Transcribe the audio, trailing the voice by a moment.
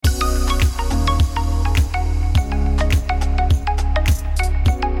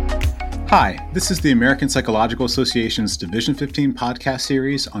Hi, this is the American Psychological Association's Division 15 podcast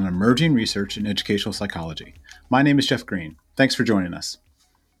series on emerging research in educational psychology. My name is Jeff Green. Thanks for joining us.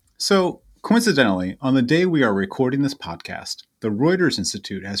 So, coincidentally, on the day we are recording this podcast, the Reuters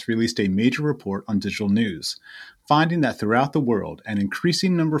Institute has released a major report on digital news, finding that throughout the world, an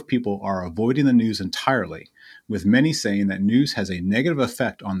increasing number of people are avoiding the news entirely, with many saying that news has a negative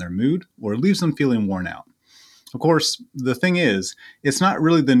effect on their mood or leaves them feeling worn out. Of course, the thing is, it's not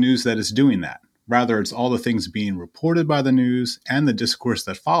really the news that is doing that. Rather, it's all the things being reported by the news and the discourse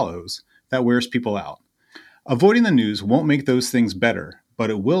that follows that wears people out. Avoiding the news won't make those things better, but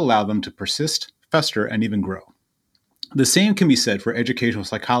it will allow them to persist, fester, and even grow. The same can be said for educational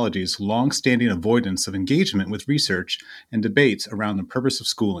psychology's long-standing avoidance of engagement with research and debates around the purpose of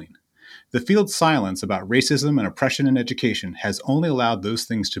schooling. The field's silence about racism and oppression in education has only allowed those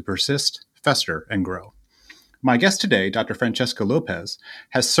things to persist, fester, and grow. My guest today, Dr. Francesca Lopez,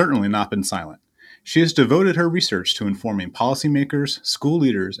 has certainly not been silent. She has devoted her research to informing policymakers, school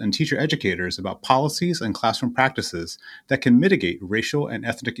leaders, and teacher educators about policies and classroom practices that can mitigate racial and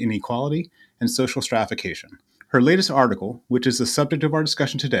ethnic inequality and social stratification. Her latest article, which is the subject of our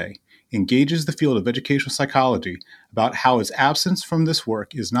discussion today, engages the field of educational psychology about how its absence from this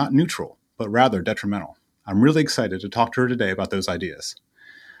work is not neutral, but rather detrimental. I'm really excited to talk to her today about those ideas.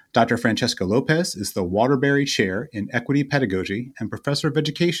 Dr. Francesca Lopez is the Waterbury Chair in Equity Pedagogy and Professor of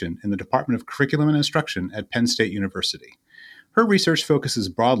Education in the Department of Curriculum and Instruction at Penn State University. Her research focuses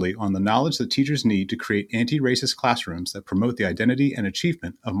broadly on the knowledge that teachers need to create anti-racist classrooms that promote the identity and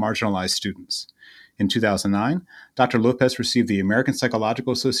achievement of marginalized students. In 2009, Dr. Lopez received the American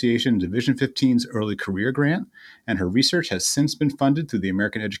Psychological Association Division 15's Early Career Grant, and her research has since been funded through the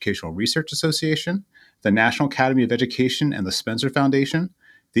American Educational Research Association, the National Academy of Education and the Spencer Foundation,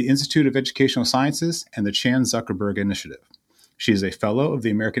 the Institute of Educational Sciences, and the Chan Zuckerberg Initiative. She is a fellow of the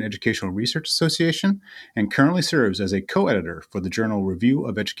American Educational Research Association and currently serves as a co-editor for the journal Review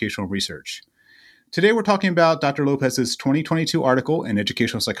of Educational Research. Today we're talking about Dr. Lopez's 2022 article in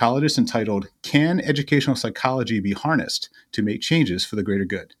Educational Psychologist entitled, Can Educational Psychology Be Harnessed to Make Changes for the Greater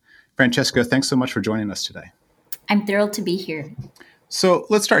Good? Francesca, thanks so much for joining us today. I'm thrilled to be here. So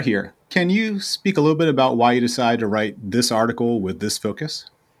let's start here. Can you speak a little bit about why you decided to write this article with this focus?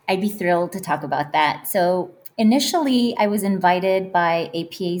 I'd be thrilled to talk about that. So initially, I was invited by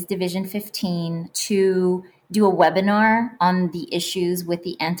APA's Division 15 to do a webinar on the issues with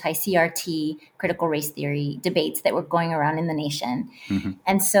the anti-CRT critical race theory debates that were going around in the nation. Mm-hmm.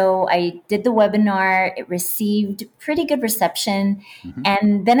 And so I did the webinar. It received pretty good reception. Mm-hmm.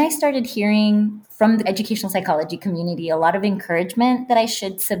 And then I started hearing from the educational psychology community a lot of encouragement that I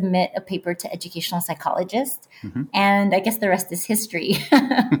should submit a paper to educational psychologists. Mm-hmm. And I guess the rest is history.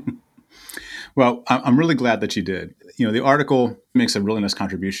 Well, I'm really glad that you did. The article makes a really nice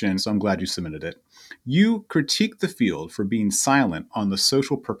contribution, so I'm glad you submitted it. You critique the field for being silent on the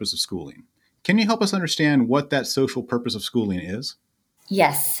social purpose of schooling. Can you help us understand what that social purpose of schooling is?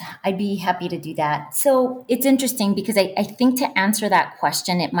 Yes, I'd be happy to do that. So it's interesting because I think to answer that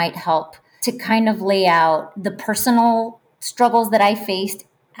question, it might help to kind of lay out the personal struggles that I faced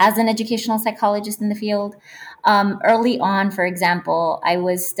as an educational psychologist in the field. Early on, for example, I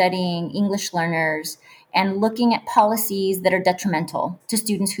was studying English learners and looking at policies that are detrimental to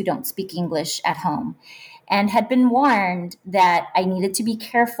students who don't speak English at home, and had been warned that I needed to be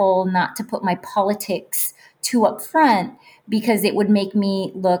careful not to put my politics too up front because it would make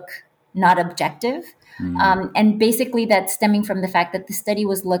me look not objective. And basically that's stemming from the fact that the study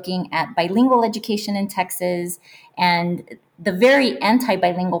was looking at bilingual education in Texas and the very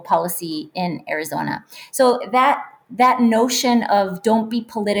anti-bilingual policy in Arizona. So that notion of don't be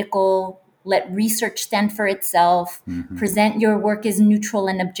political, let research stand for itself, present your work as neutral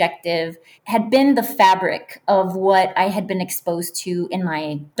and objective, had been the fabric of what I had been exposed to in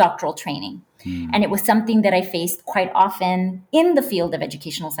my doctoral training. And it was something that I faced quite often in the field of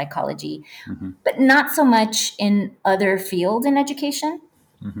educational psychology, but not so much in other fields in education.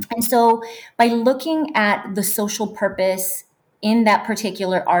 And so by looking at the social purpose in that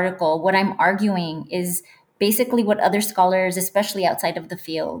particular article, what I'm arguing is basically what other scholars, especially outside of the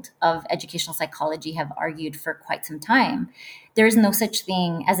field of educational psychology, have argued for quite some time. There is no such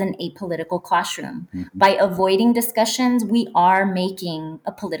thing as an apolitical classroom. By avoiding discussions, we are making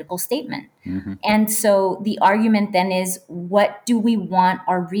a political statement. And so the argument then is, what do we want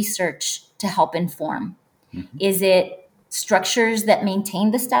our research to help inform? Is it structures that maintain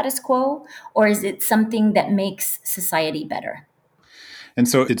the status quo, or is it something that makes society better? And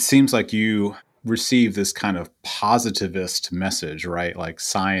so it seems like you receive this kind of positivist message, right? Like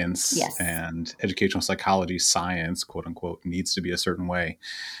science Yes. and educational psychology, science, quote unquote, needs to be a certain way.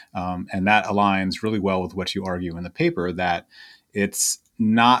 And that aligns really well with what you argue in the paper, that it's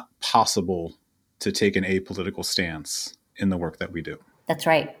not possible to take an apolitical stance in the work that we do. That's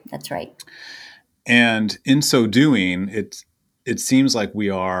right. That's right. And in so doing, it seems like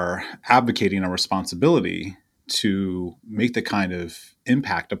we are abdicating our responsibility to make the kind of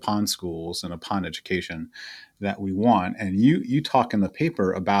impact upon schools and upon education that we want. And you talk in the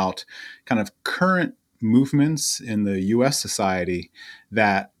paper about kind of current movements in the U.S. society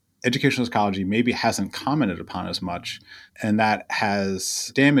that educational psychology maybe hasn't commented upon as much, and that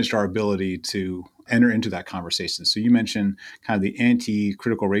has damaged our ability to enter into that conversation. So you mentioned kind of the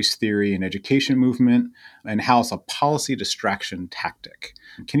anti-critical race theory and education movement and how it's a policy distraction tactic.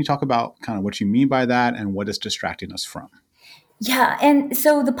 Can you talk about kind of what you mean by that and what it's distracting us from? Yeah. And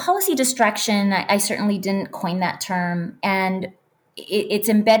so the policy distraction, I certainly didn't coin that term. And it's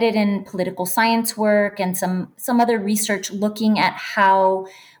embedded in political science work and some other research looking at how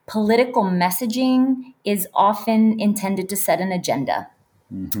political messaging is often intended to set an agenda.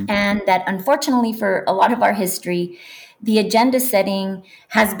 Mm-hmm. And that unfortunately, for a lot of our history, the agenda setting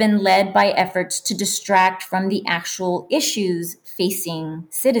has been led by efforts to distract from the actual issues facing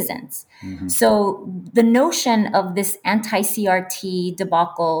citizens. Mm-hmm. So the notion of this anti-CRT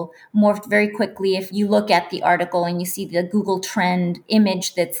debacle morphed very quickly. If you look at the article and you see the Google Trend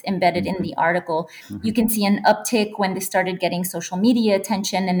image that's embedded in the article, you can see an uptick when they started getting social media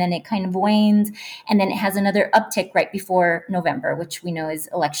attention, and then it kind of wanes. And then it has another uptick right before November, which we know is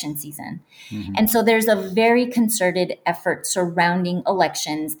election season. Mm-hmm. And so there's a very concerted effort surrounding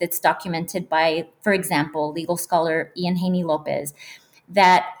elections that's documented by, for example, legal scholar Ian Haney Lopez,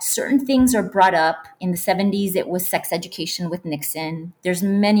 that certain things are brought up. In the 70s, it was sex education with Nixon. There's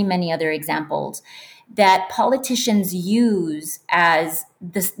many, many other examples that politicians use as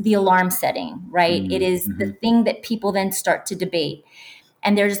the alarm setting, right? Mm-hmm. It is the thing that people then start to debate.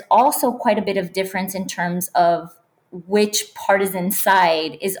 And there's also quite a bit of difference in terms of which partisan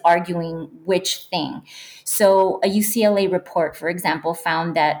side is arguing which thing. So a UCLA report, for example,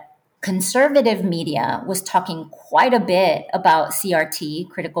 found that conservative media was talking quite a bit about CRT,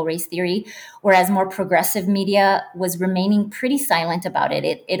 critical race theory, whereas more progressive media was remaining pretty silent about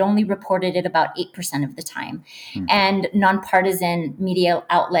it. It only reported it about 8% of the time. And nonpartisan media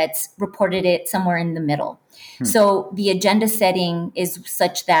outlets reported it somewhere in the middle. So the agenda setting is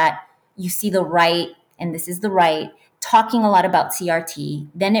such that you see the right, and this is the right, talking a lot about CRT.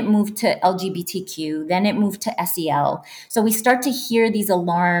 Then it moved to LGBTQ. Then it moved to SEL. So we start to hear these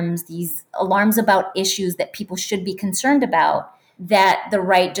alarms about issues that people should be concerned about, that the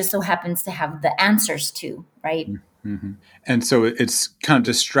right just so happens to have the answers to, right? Mm-hmm. And so it's kind of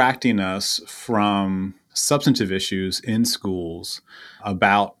distracting us from substantive issues in schools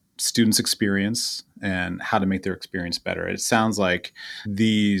about students' experience and how to make their experience better. It sounds like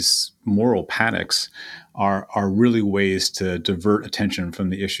these moral panics are really ways to divert attention from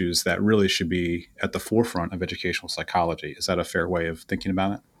the issues that really should be at the forefront of educational psychology. Is that a fair way of thinking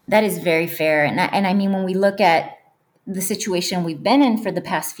about it? That is very fair. And I mean, when we look at the situation we've been in for the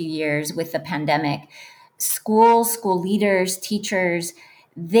past few years with the pandemic, schools, school leaders, teachers,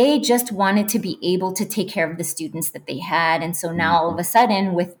 they just wanted to be able to take care of the students that they had. And so now all of a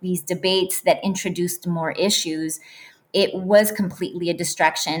sudden, with these debates that introduced more issues, it was completely a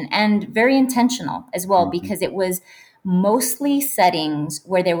distraction and very intentional as well, because it was mostly settings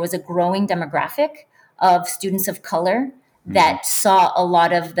where there was a growing demographic of students of color that saw a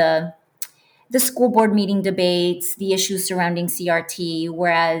lot of the school board meeting debates, the issues surrounding CRT,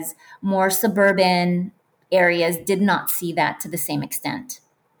 whereas more suburban areas did not see that to the same extent.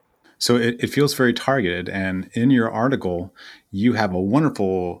 So it feels very targeted. And in your article, you have a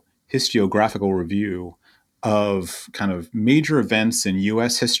wonderful historiographical review of kind of major events in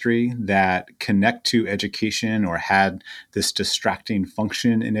US history that connect to education or had this distracting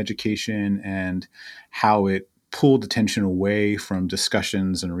function in education, and how it pulled attention away from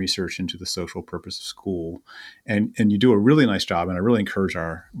discussions and research into the social purpose of school. And you do a really nice job, and I really encourage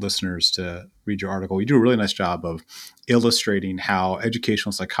our listeners to read your article. You do a really nice job of illustrating how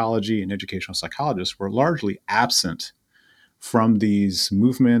educational psychology and educational psychologists were largely absent from these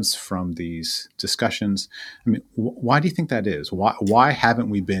movements, from these discussions. I mean, why do you think that is? Why haven't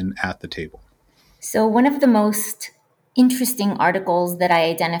we been at the table? So one of the most interesting articles that I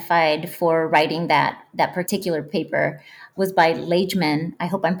identified for writing that particular paper was by Leijman. I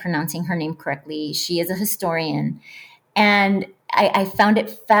hope I'm pronouncing her name correctly. She is a historian. And I found it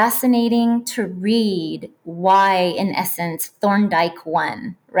fascinating to read why, in essence, Thorndike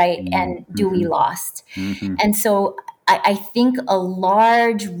won, right? And Dewey lost. And so I think a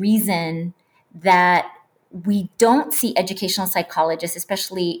large reason that we don't see educational psychologists,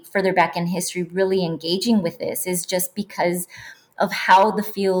 especially further back in history, really engaging with this is just because of how the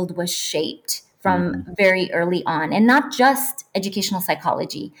field was shaped from very early on, and not just educational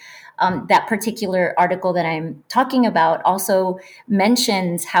psychology. That particular article that I'm talking about also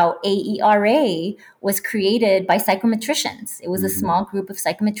mentions how AERA was created by psychometricians. It was a small group of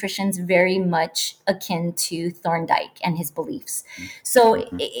psychometricians, very much akin to Thorndike and his beliefs. So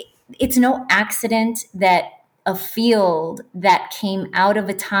it's no accident that a field that came out of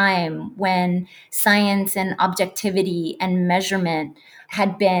a time when science and objectivity and measurement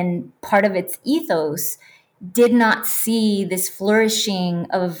had been part of its ethos did not see this flourishing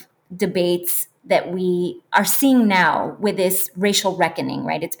of debates that we are seeing now with this racial reckoning,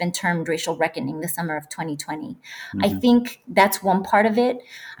 right? It's been termed racial reckoning the summer of 2020. I think that's one part of it.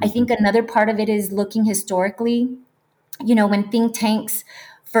 I think another part of it is looking historically. When think tanks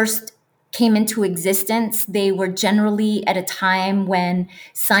first came into existence, they were generally at a time when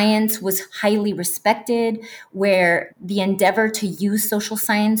science was highly respected, where the endeavor to use social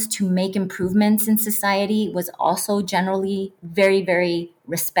science to make improvements in society was also generally very, very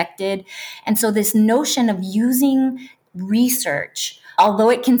respected. And so this notion of using research, although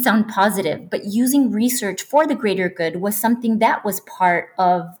it can sound positive, but using research for the greater good was something that was part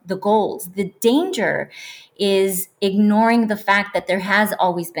of the goals. The danger is ignoring the fact that there has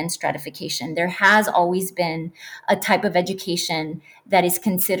always been stratification. There has always been a type of education that is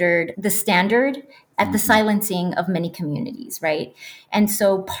considered the standard at the silencing of many communities, right? And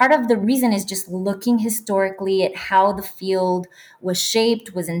so part of the reason is just looking historically at how the field was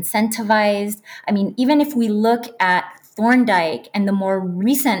shaped, was incentivized. I mean, even if we look at Thorndike and the more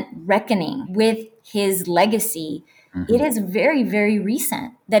recent reckoning with his legacy, it is very, very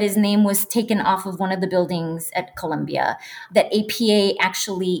recent that his name was taken off of one of the buildings at Columbia, that APA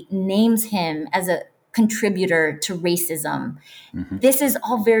actually names him as a contributor to racism. This is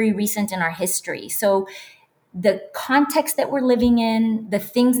all very recent in our history. So the context that we're living in, the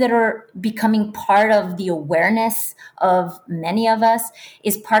things that are becoming part of the awareness of many of us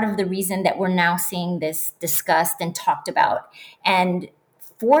is part of the reason that we're now seeing this discussed and talked about, and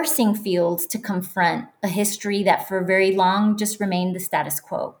forcing fields to confront a history that for very long just remained the status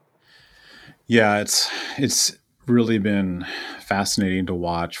quo. Yeah, it's really been fascinating to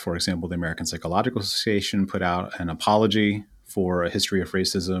watch. For example, the American Psychological Association put out an apology for a history of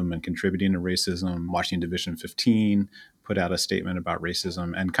racism and contributing to racism. Washington Division 15 put out a statement about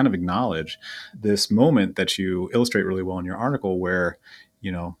racism and kind of acknowledge this moment that you illustrate really well in your article where,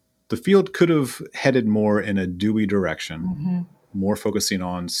 the field could have headed more in a Dewey direction, more focusing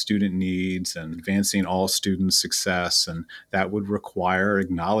on student needs and advancing all students' success. And that would require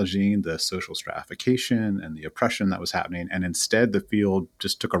acknowledging the social stratification and the oppression that was happening. And instead, the field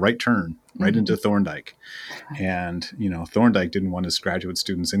just took a right turn right into Thorndike. And, Thorndike didn't want his graduate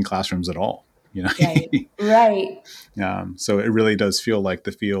students in classrooms at all. Right. So it really does feel like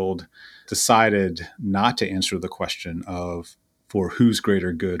the field decided not to answer the question of for whose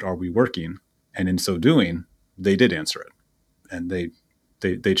greater good are we working? And in so doing, they did answer it. And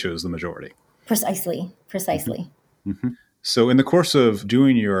they chose the majority. Precisely. So in the course of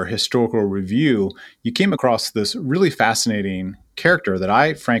doing your historical review, you came across this really fascinating character that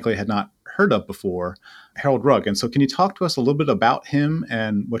I frankly had not heard of before, Harold Rugg. And so can you talk to us a little bit about him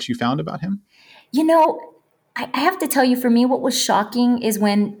and what you found about him? I have to tell you, for me, what was shocking is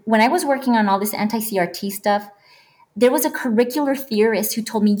when I was working on all this anti-CRT stuff, there was a curricular theorist who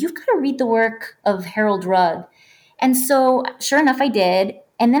told me, you've got to read the work of Harold Rugg. And so sure enough, I did.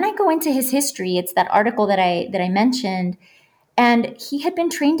 And then I go into his history. It's that article that I mentioned. And he had been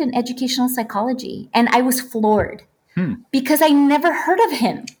trained in educational psychology. And I was floored because I never heard of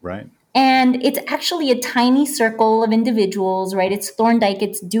him. Right. And it's actually a tiny circle of individuals, right? It's Thorndike,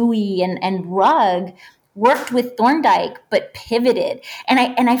 it's Dewey, and Rugg worked with Thorndike, but pivoted.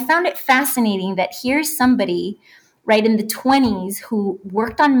 And I found it fascinating that here's somebody, right, in the 20s who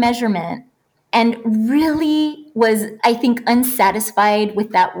worked on measurement and really was, I think, unsatisfied with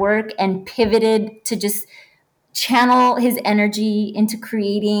that work and pivoted to just channel his energy into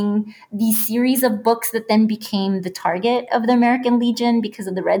creating these series of books that then became the target of the American Legion because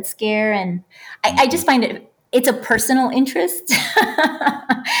of the Red Scare. And I just find it's a personal interest.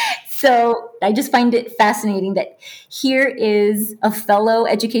 So I just find it fascinating that here is a fellow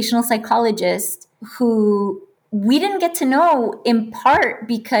educational psychologist who we didn't get to know, in part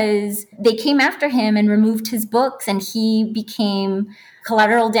because they came after him and removed his books, and he became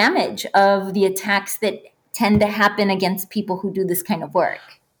collateral damage of the attacks that tend to happen against people who do this kind of work.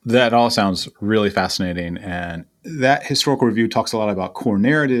 That all sounds really fascinating. And that historical review talks a lot about core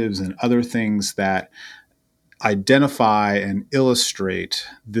narratives and other things that identify and illustrate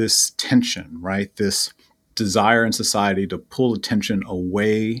this tension, right? This desire in society to pull attention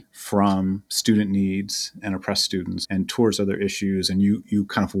away from student needs and oppressed students and towards other issues. And you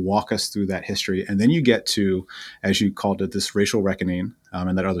kind of walk us through that history. And then you get to, as you called it, this racial reckoning,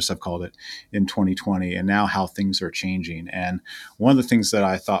 and that others have called it, in 2020, and now how things are changing. And one of the things that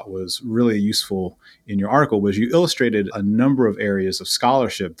I thought was really useful in your article was you illustrated a number of areas of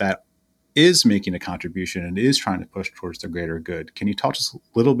scholarship that is making a contribution and is trying to push towards the greater good. Can you talk to us a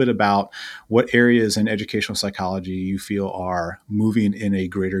little bit about what areas in educational psychology you feel are moving in a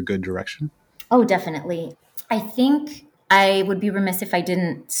greater good direction? Oh, definitely. I think I would be remiss if I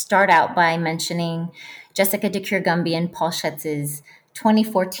didn't start out by mentioning Jessica DeCure-Gumby and Paul Schatz's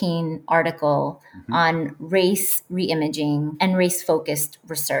 2014 article on race reimaging and race-focused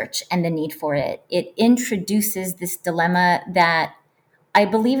research and the need for it. It introduces this dilemma that I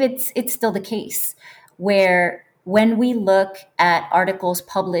believe it's still the case, where when we look at articles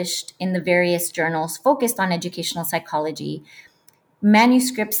published in the various journals focused on educational psychology,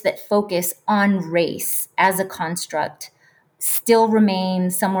 manuscripts that focus on race as a construct still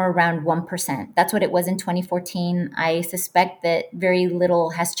remain somewhere around 1%. That's what it was in 2014. I suspect that very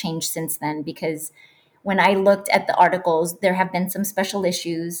little has changed since then, because when I looked at the articles, there have been some special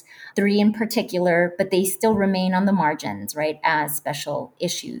issues, 3 in particular, but they still remain on the margins, right, as special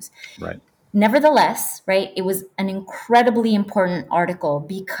issues. Right. Nevertheless, right, it was an incredibly important article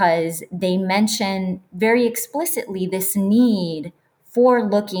because they mention very explicitly this need for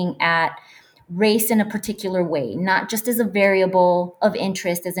looking at race in a particular way, not just as a variable of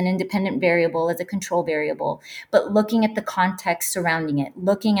interest, as an independent variable, as a control variable, but looking at the context surrounding it,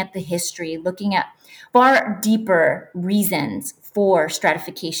 looking at the history, looking at far deeper reasons for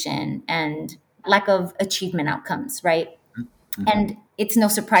stratification and lack of achievement outcomes, right? Mm-hmm. And it's no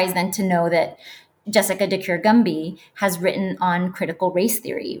surprise then to know that Jessica DeCure-Gumby has written on critical race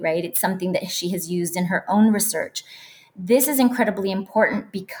theory, right? It's something that she has used in her own research. This is incredibly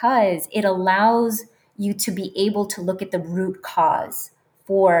important because it allows you to be able to look at the root cause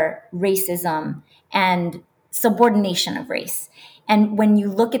for racism and subordination of race. And when you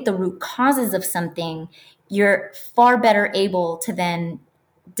look at the root causes of something, you're far better able to then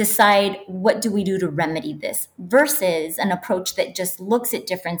decide what do we do to remedy this versus an approach that just looks at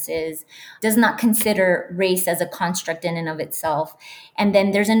differences, does not consider race as a construct in and of itself. And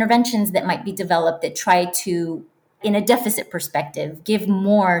then there's interventions that might be developed that try to, in a deficit perspective, give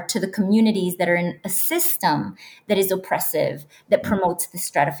more to the communities that are in a system that is oppressive, that promotes the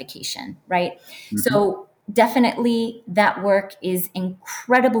stratification, right? Mm-hmm. So definitely that work is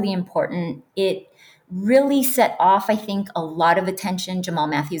incredibly important. It really set off, I think, a lot of attention. Jamal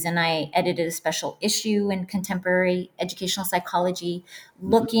Matthews and I edited a special issue in Contemporary Educational Psychology,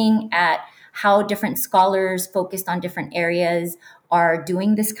 looking at how different scholars focused on different areas are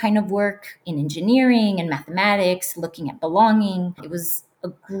doing this kind of work in engineering and mathematics, looking at belonging. It was a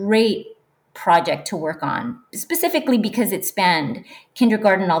great project to work on, specifically because it spanned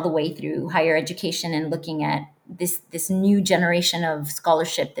kindergarten all the way through higher education and looking at this new generation of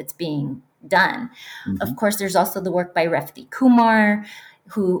scholarship that's being done. Mm-hmm. Of course, there's also the work by Refti Kumar,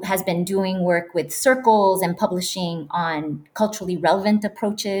 who has been doing work with circles and publishing on culturally relevant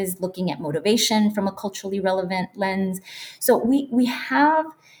approaches, looking at motivation from a culturally relevant lens. So we have,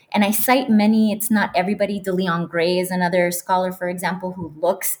 and I cite many, it's not everybody. DeLeon Gray is another scholar, for example, who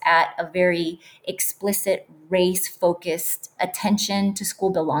looks at a very explicit race-focused attention to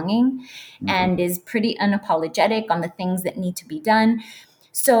school belonging, mm-hmm. and is pretty unapologetic on the things that need to be done.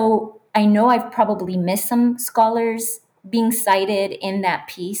 So I know I've probably missed some scholars being cited in that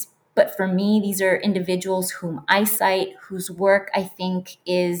piece, but for me, these are individuals whom I cite, whose work I think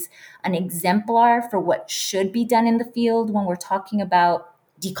is an exemplar for what should be done in the field when we're talking about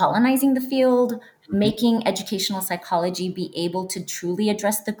decolonizing the field, making educational psychology be able to truly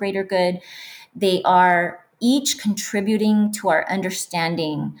address the greater good. They are each contributing to our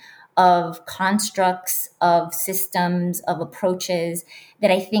understanding of constructs, of systems, of approaches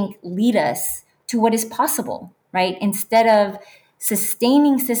that I think lead us to what is possible, right? Instead of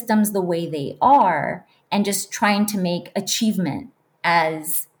sustaining systems the way they are and just trying to make achievement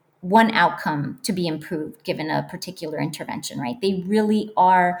as one outcome to be improved given a particular intervention, right? They really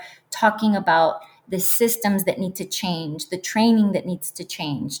are talking about the systems that need to change, the training that needs to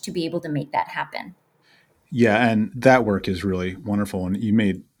change to be able to make that happen. Yeah, and that work is really wonderful. And you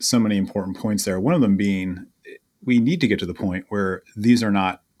made so many important points there. One of them being we need to get to the point where these are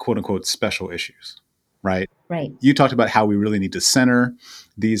not quote unquote special issues, right? Right. You talked about how we really need to center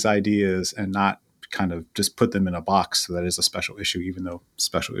these ideas and not kind of just put them in a box that is a special issue, even though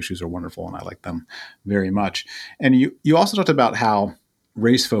special issues are wonderful and I like them very much. And you also talked about how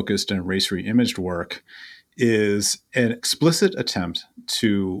race focused and race reimaged work is an explicit attempt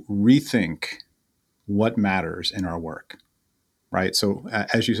to rethink what matters in our work, right? So,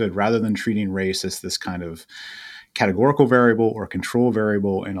 as you said, rather than treating race as this kind of categorical variable or control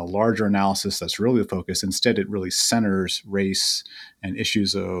variable in a larger analysis that's really the focus, instead, it really centers race and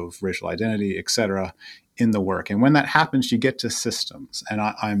issues of racial identity, et cetera, in the work. And when that happens, you get to systems. And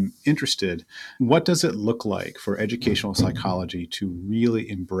I'm interested, what does it look like for educational psychology to really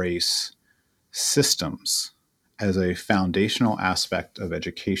embrace systems as a foundational aspect of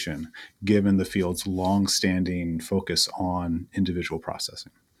education, given the field's long-standing focus on individual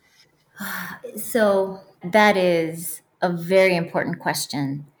processing? So that is a very important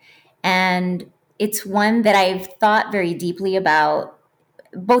question. And it's one that I've thought very deeply about,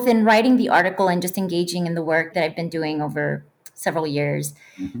 both in writing the article and just engaging in the work that I've been doing over several years.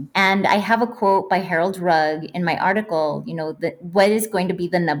 Mm-hmm. And I have a quote by Harold Rugg in my article, that what is going to be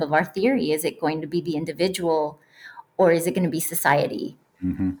the nub of our theory? Is it going to be the individual or is it going to be society?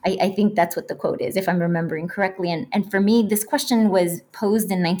 Mm-hmm. I think that's what the quote is, if I'm remembering correctly. And for me, this question was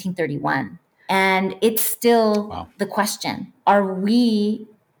posed in 1931. And it's still Wow. the question. Are we,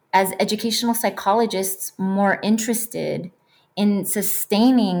 as educational psychologists, more interested in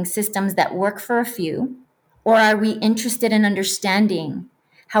sustaining systems that work for a few? Or are we interested in understanding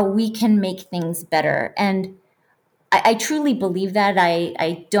how we can make things better? And I truly believe that.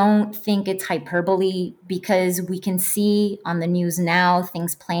 I don't think it's hyperbole because we can see on the news now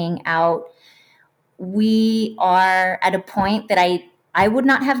things playing out. We are at a point that I would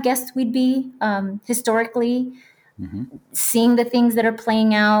not have guessed we'd be historically. Mm-hmm. Seeing the things that are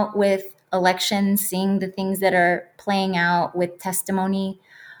playing out with elections, seeing the things that are playing out with testimony,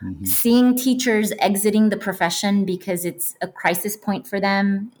 Mm-hmm. seeing teachers exiting the profession because it's a crisis point for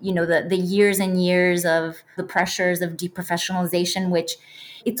them, the years and years of the pressures of deprofessionalization, which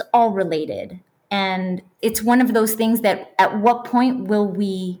it's all related. And it's one of those things that at what point will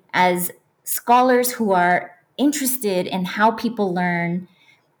we, as scholars who are interested in how people learn,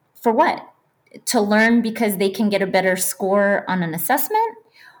 for what? To learn because they can get a better score on an assessment,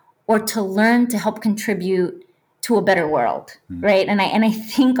 or to learn to help contribute to a better world, right? And I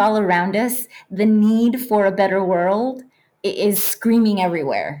think all around us, the need for a better world is screaming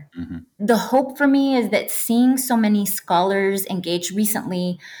everywhere. Mm-hmm. The hope for me is that seeing so many scholars engaged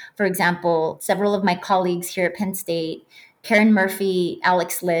recently, for example, several of my colleagues here at Penn State, Karen Murphy,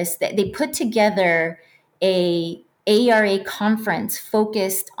 Alex Liss, they put together a AERA conference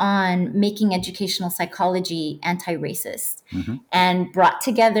focused on making educational psychology anti-racist, Mm-hmm. and brought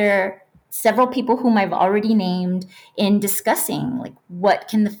together several people whom I've already named in discussing like what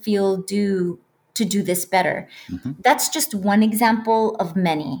can the field do to do this better. Mm-hmm. That's just one example of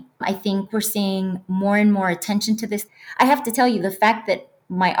many. I think we're seeing more and more attention to this. I have to tell you, the fact that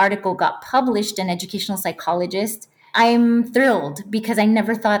my article got published in Educational Psychologist, I'm thrilled because I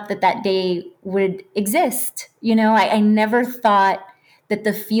never thought that day would exist. I never thought that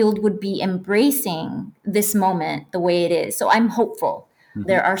the field would be embracing this moment the way it is. So I'm hopeful. Mm-hmm.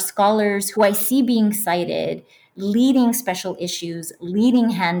 There are scholars who I see being cited, leading special issues, leading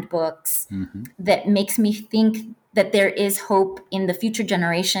handbooks, Mm-hmm. that makes me think that there is hope in the future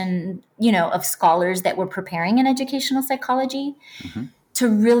generation, of scholars that we're preparing in educational psychology Mm-hmm. to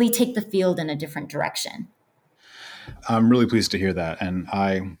really take the field in a different direction. I'm really pleased to hear that. And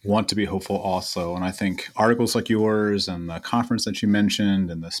I want to be hopeful also. And I think articles like yours and the conference that you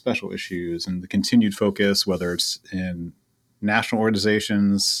mentioned and the special issues and the continued focus, whether it's in national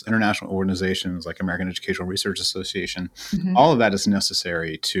organizations, international organizations like American Educational Research Association, Mm-hmm. all of that is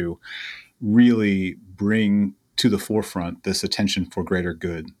necessary to really bring to the forefront this attention for greater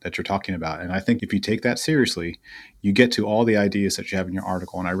good that you're talking about. And I think if you take that seriously, you get to all the ideas that you have in your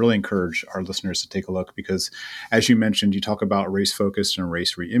article. And I really encourage our listeners to take a look because, as you mentioned, you talk about race-focused and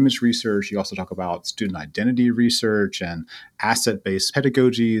race reimage research. You also talk about student identity research and asset-based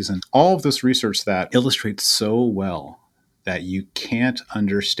pedagogies and all of this research that illustrates so well that you can't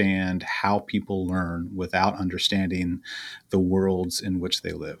understand how people learn without understanding the worlds in which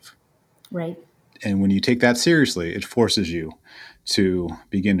they live. Right. And when you take that seriously, it forces you to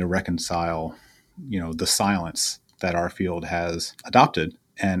begin to reconcile, the silence that our field has adopted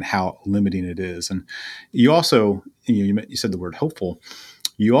and how limiting it is. And you also, you said the word hopeful.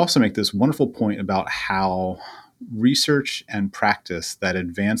 You also make this wonderful point about how research and practice that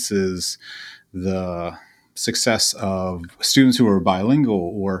advances the success of students who are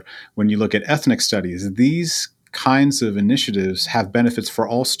bilingual, or when you look at ethnic studies, these kinds of initiatives have benefits for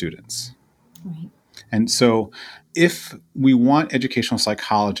all students. Right. And so, if we want educational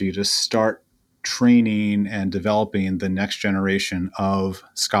psychology to start training and developing the next generation of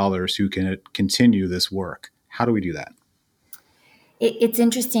scholars who can continue this work, how do we do that? It's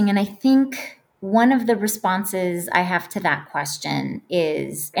interesting. And I think one of the responses I have to that question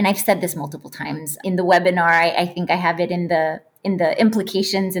is, and I've said this multiple times in the webinar, I think I have it in the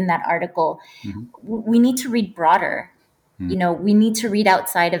implications in that article. Mm-hmm. We need to read broader. Mm-hmm. You know, we need to read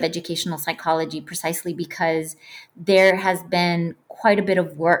outside of educational psychology precisely because there has been quite a bit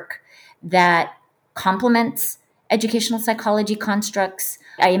of work that complements educational psychology constructs.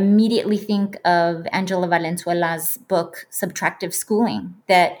 I immediately think of Angela Valenzuela's book, Subtractive Schooling,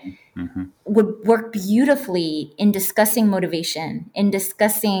 that Mm-hmm. would work beautifully in discussing motivation, in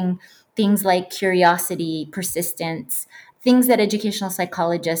discussing things like curiosity, persistence, things that educational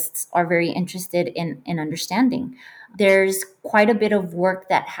psychologists are very interested in understanding. There's quite a bit of work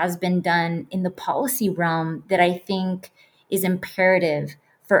that has been done in the policy realm that I think is imperative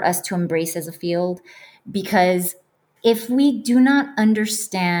for us to embrace as a field, because if we do not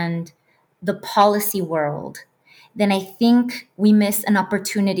understand the policy world, then I think we miss an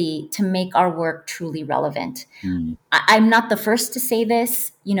opportunity to make our work truly relevant. Mm-hmm. I'm not the first to say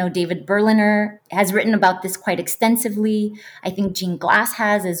this. You know, David Berliner has written about this quite extensively. I think Jean Glass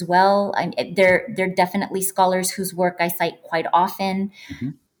has as well. They're definitely scholars whose work I cite quite often. Mm-hmm.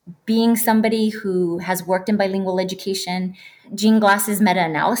 Being somebody who has worked in bilingual education, Jean Glass's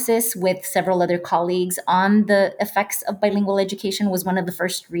meta-analysis with several other colleagues on the effects of bilingual education was one of the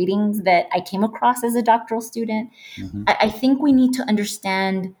first readings that I came across as a doctoral student. Mm-hmm. I think we need to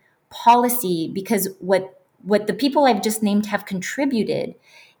understand policy, because what the people I've just named have contributed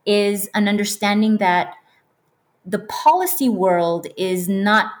is an understanding that the policy world is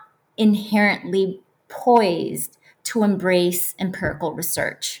not inherently poised to embrace empirical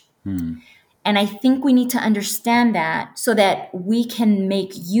research. Mm-hmm. And I think we need to understand that so that we can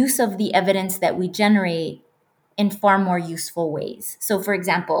make use of the evidence that we generate in far more useful ways. So, for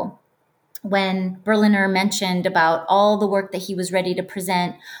example, when Berliner mentioned about all the work that he was ready to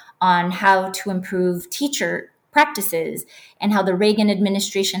present on how to improve teacher practices and how the Reagan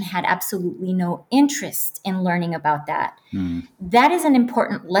administration had absolutely no interest in learning about that. Mm-hmm. That is an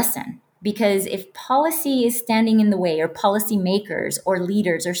important lesson, because if policy is standing in the way, or policymakers or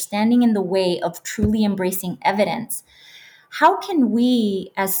leaders are standing in the way of truly embracing evidence, how can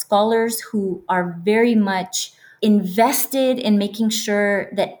we, as scholars who are very much invested in making sure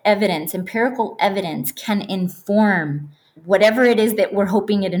that evidence, empirical evidence, can inform whatever it is that we're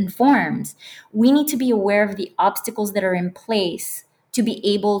hoping it informs, we need to be aware of the obstacles that are in place to be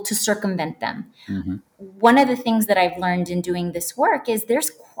able to circumvent them. Mm-hmm. One of the things that I've learned in doing this work is there's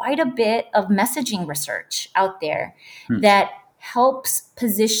quite a bit of messaging research out there that helps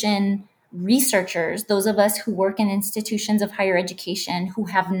position researchers, those of us who work in institutions of higher education who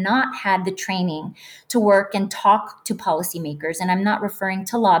have not had the training to work and talk to policymakers. And I'm not referring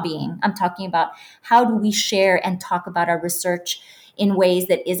to lobbying. I'm talking about how do we share and talk about our research in ways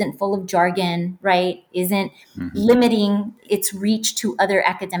that isn't full of jargon, right? Isn't limiting its reach to other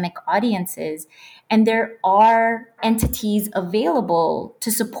academic audiences. And there are entities available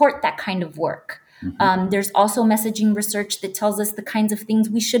to support that kind of work. There's also messaging research that tells us the kinds of things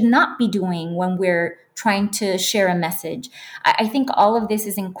we should not be doing when we're trying to share a message. I think all of this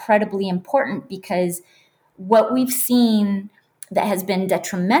is incredibly important, because what we've seen that has been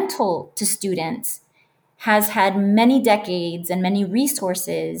detrimental to students has had many decades and many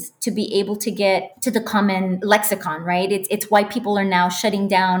resources to be able to get to the common lexicon, right? It's why people are now shutting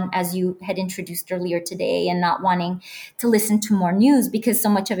down, as you had introduced earlier today, and not wanting to listen to more news because so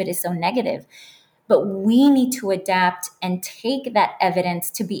much of it is so negative. But we need to adapt and take that evidence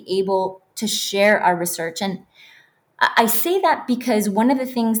to be able to share our research. And I say that because one of the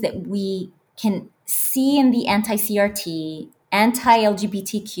things that we can see in the anti-CRT,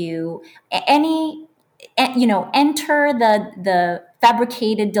 anti-LGBTQ, enter the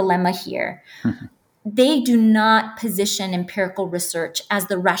fabricated dilemma here. They do not position empirical research as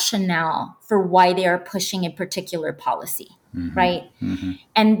the rationale for why they are pushing a particular policy, right?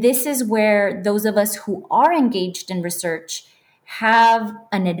 And this is where those of us who are engaged in research have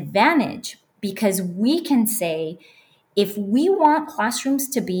an advantage, because we can say, if we want classrooms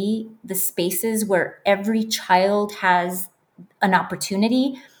to be the spaces where every child has an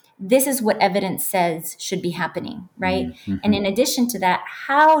opportunity, this is what evidence says should be happening, right? Mm-hmm. And in addition to that,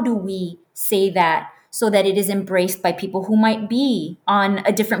 how do we say that so that it is embraced by people who might be on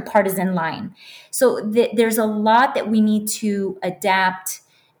a different partisan line? So there's a lot that we need to adapt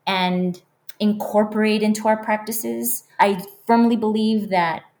and incorporate into our practices. I firmly believe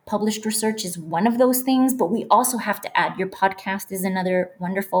that published research is one of those things, but we also have to add, your podcast is another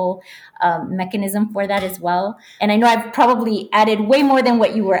wonderful mechanism for that as well. And I know I've probably added way more than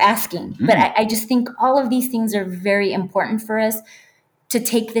what you were asking, but I just think all of these things are very important for us to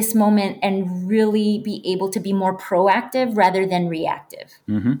take this moment and really be able to be more proactive rather than reactive.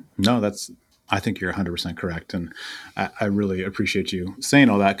 Mm-hmm. No, I think you're 100% correct. And I really appreciate you saying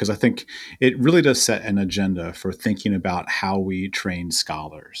all that, because I think it really does set an agenda for thinking about how we train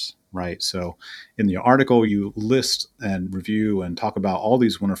scholars, right? So in the article, you list and review and talk about all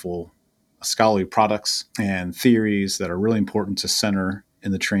these wonderful scholarly products and theories that are really important to center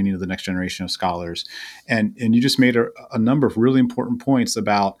in the training of the next generation of scholars. And you just made a number of really important points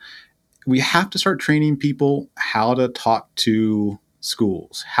about we have to start training people how to talk to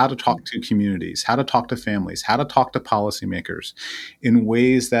schools, how to talk to communities, how to talk to families, how to talk to policymakers in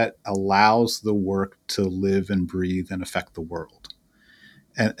ways that allows the work to live and breathe and affect the world.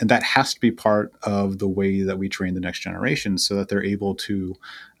 And that has to be part of the way that we train the next generation so that they're able to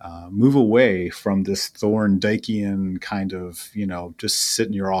move away from this Thorndikean kind of, just sit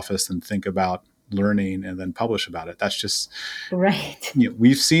in your office and think about learning and then publish about it. That's just right.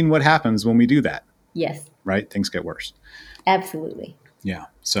 We've seen what happens when we do that. Yes. Right? Things get worse. Absolutely. Yeah.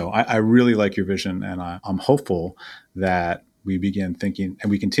 So I really like your vision, and I'm hopeful that we begin thinking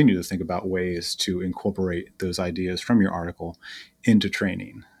and we continue to think about ways to incorporate those ideas from your article into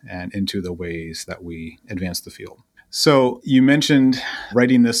training and into the ways that we advance the field. So you mentioned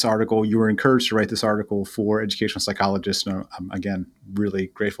writing this article. You were encouraged to write this article for educational psychologists. And I'm, again, really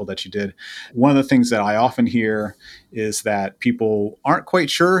grateful that you did. One of the things that I often hear is that people aren't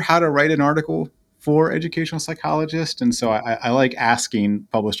quite sure how to write an article for educational psychologists. And so I like asking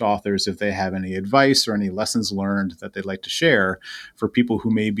published authors if they have any advice or any lessons learned that they'd like to share for people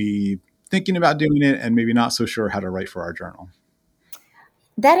who may be thinking about doing it and maybe not so sure how to write for our journal.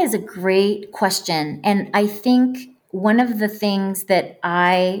 That is a great question. And I think one of the things that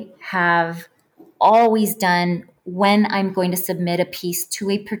I have always done when I'm going to submit a piece to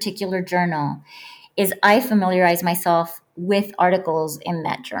a particular journal is I familiarize myself with articles in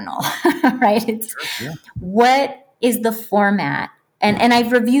that journal, right? It's what is the format? And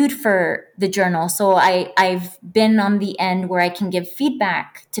I've reviewed for the journal. So I've been on the end where I can give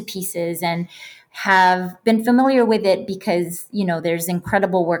feedback to pieces and have been familiar with it because, there's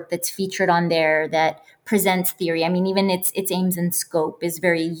incredible work that's featured on there that presents theory. I mean, even its aims and scope is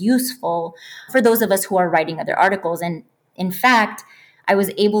very useful for those of us who are writing other articles. And in fact, I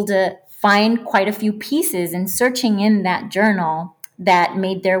was able to find quite a few pieces in searching in that journal that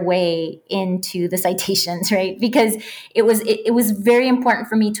made their way into the citations, right? Because it was very important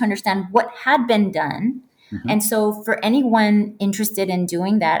for me to understand what had been done. Mm-hmm. And so for anyone interested in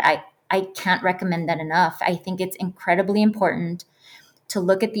doing that, I can't recommend that enough. I think it's incredibly important to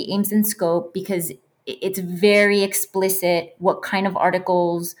look at the aims and scope because it's very explicit what kind of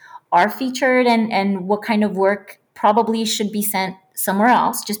articles are featured and what kind of work probably should be sent somewhere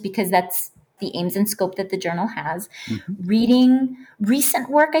else, just because that's the aims and scope that the journal has. Mm-hmm. Reading recent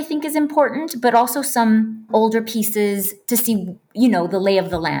work, I think, is important, but also some older pieces to see, the lay of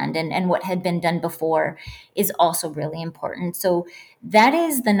the land and what had been done before is also really important. So that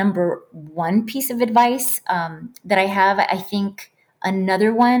is the number one piece of advice that I have. I think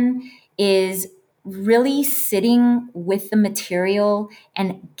another one is really sitting with the material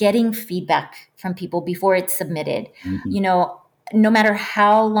and getting feedback from people before it's submitted. Mm-hmm. No matter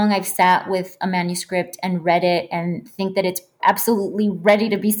how long I've sat with a manuscript and read it and think that it's absolutely ready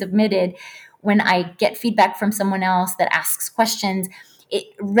to be submitted, when I get feedback from someone else that asks questions, it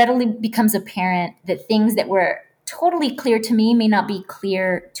readily becomes apparent that things that were totally clear to me may not be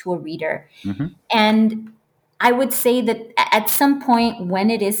clear to a reader. Mm-hmm. And I would say that at some point when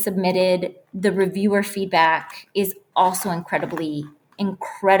it is submitted, the reviewer feedback is also incredibly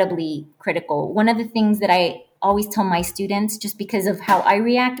critical. One of the things that I always tell my students, just because of how I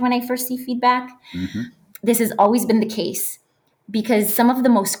react when I first see feedback, mm-hmm. This has always been the case, because some of the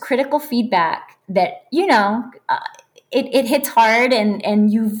most critical feedback that, it hits hard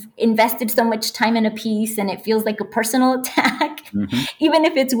and you've invested so much time in a piece and it feels like a personal attack, mm-hmm. even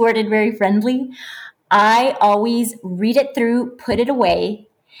if it's worded very friendly. I always read it through, put it away,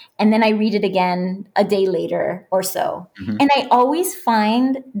 and then I read it again a day later or so. Mm-hmm. And I always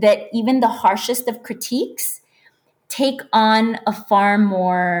find that even the harshest of critiques take on a far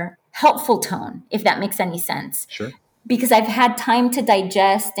more helpful tone, if that makes any sense. Sure. Because I've had time to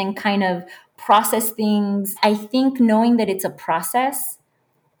digest and kind of process things. I think knowing that it's a process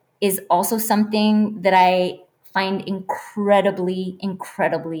is also something that I find incredibly,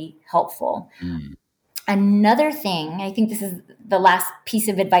 incredibly helpful. Mm. Another thing, I think this is the last piece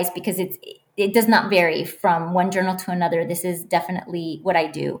of advice because it does not vary from one journal to another. This is definitely what I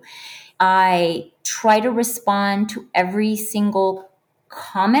do. I try to respond to every single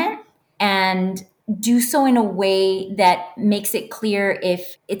comment and do so in a way that makes it clear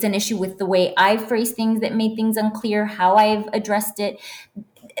if it's an issue with the way I phrase things that made things unclear, how I've addressed it.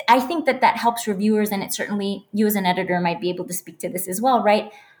 I think that helps reviewers, and it certainly, you as an editor might be able to speak to this as well,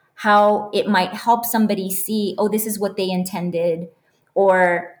 right? How it might help somebody see, oh, this is what they intended,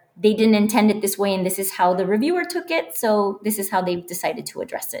 or they didn't intend it this way, and this is how the reviewer took it, so this is how they've decided to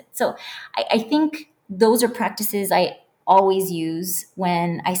address it. So I think those are practices I always use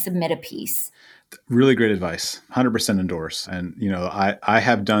when I submit a piece. Really great advice. 100% endorse. And, I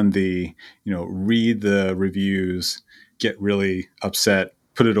have done the, read the reviews, get really upset,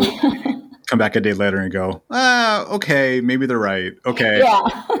 put it away, come back a day later and go, okay, maybe they're right. Okay.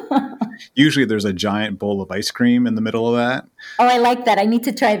 Yeah. Usually there's a giant bowl of ice cream in the middle of that. Oh, I like that. I need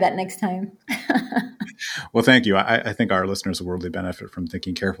to try that next time. Well, thank you. I think our listeners will really benefit from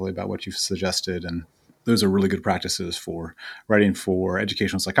thinking carefully about what you've suggested. And those are really good practices for writing for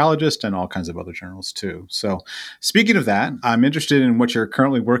educational psychologists and all kinds of other journals too. So speaking of that, I'm interested in what you're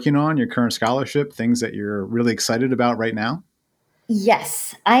currently working on, your current scholarship, things that you're really excited about right now.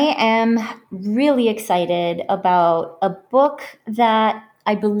 Yes, I am really excited about a book that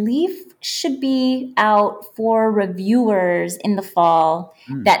I believe should be out for reviewers in the fall.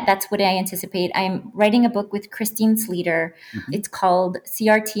 That's what I anticipate. I'm writing a book with Christine Sleeter. Mm-hmm. It's called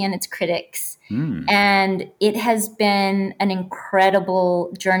CRT and Its Critics. Mm. And it has been an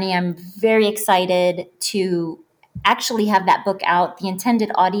incredible journey. I'm very excited to actually have that book out. The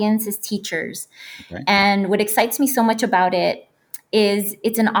intended audience is teachers. Okay. And what excites me so much about it is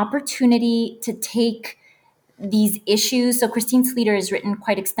it's an opportunity to take these issues. So Christine Sleeter has written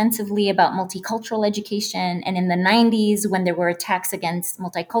quite extensively about multicultural education. And in the 90s, when there were attacks against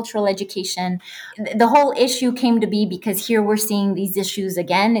multicultural education, the whole issue came to be because here we're seeing these issues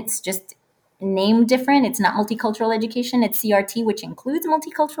again. It's just named different. It's not multicultural education. It's CRT, which includes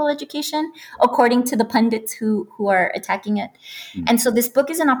multicultural education, according to the pundits who are attacking it. And so this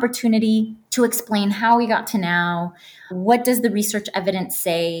book is an opportunity to explain how we got to now. What does the research evidence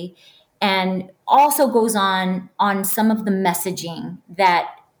say? And also goes on some of the messaging that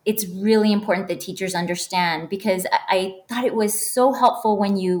it's really important that teachers understand, because I thought it was so helpful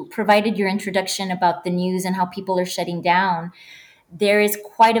when you provided your introduction about the news and how people are shutting down. There is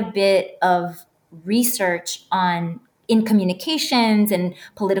quite a bit of research in communications and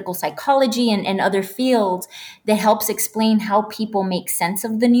political psychology and other fields that helps explain how people make sense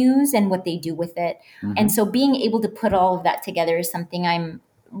of the news and what they do with it. Mm-hmm. And so being able to put all of that together is something I'm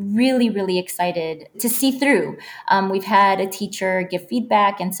really, really excited to see through. We've had a teacher give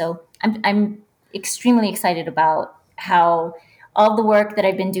feedback, and so I'm extremely excited about how all the work that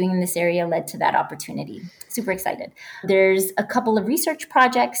I've been doing in this area led to that opportunity. Super excited. There's a couple of research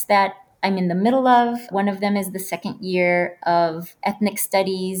projects that I'm in the middle of. One of them is the second year of ethnic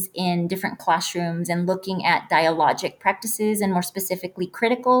studies in different classrooms and looking at dialogic practices, and more specifically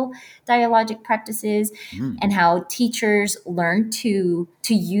critical dialogic practices, and how teachers learn to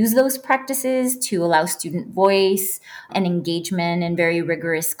use those practices to allow student voice and engagement in very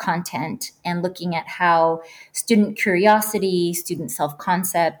rigorous content, and looking at how student curiosity, student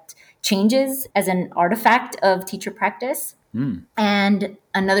self-concept changes as an artifact of teacher practice. And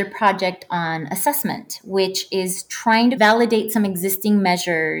another project on assessment, which is trying to validate some existing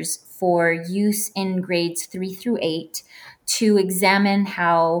measures for use in grades 3 through 8 to examine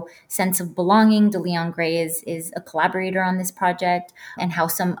how sense of belonging, DeLeon Gray is a collaborator on this project, and how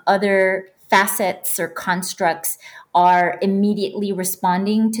some other facets or constructs are immediately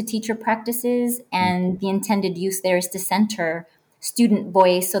responding to teacher practices. And the intended use there is to center student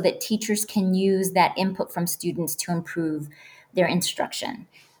voice so that teachers can use that input from students to improve their instruction.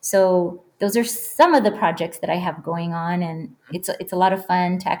 So those are some of the projects that I have going on, and it's a lot of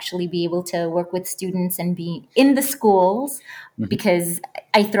fun to actually be able to work with students and be in the schools, because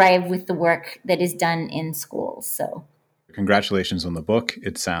I thrive with the work that is done in schools. So congratulations on the book.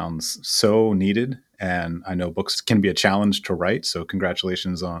 It sounds so needed. And I know books can be a challenge to write. So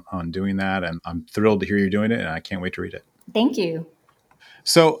congratulations on doing that. And I'm thrilled to hear you're doing it. And I can't wait to read it. Thank you.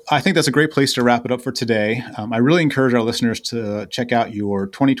 So I think that's a great place to wrap it up for today. I really encourage our listeners to check out your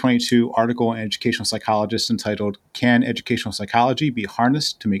 2022 article in Educational Psychologist entitled, Can Educational Psychology Be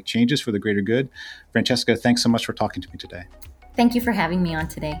Harnessed to Make Changes for the Greater Good? Francesca, thanks so much for talking to me today. Thank you for having me on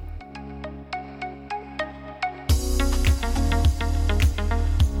today.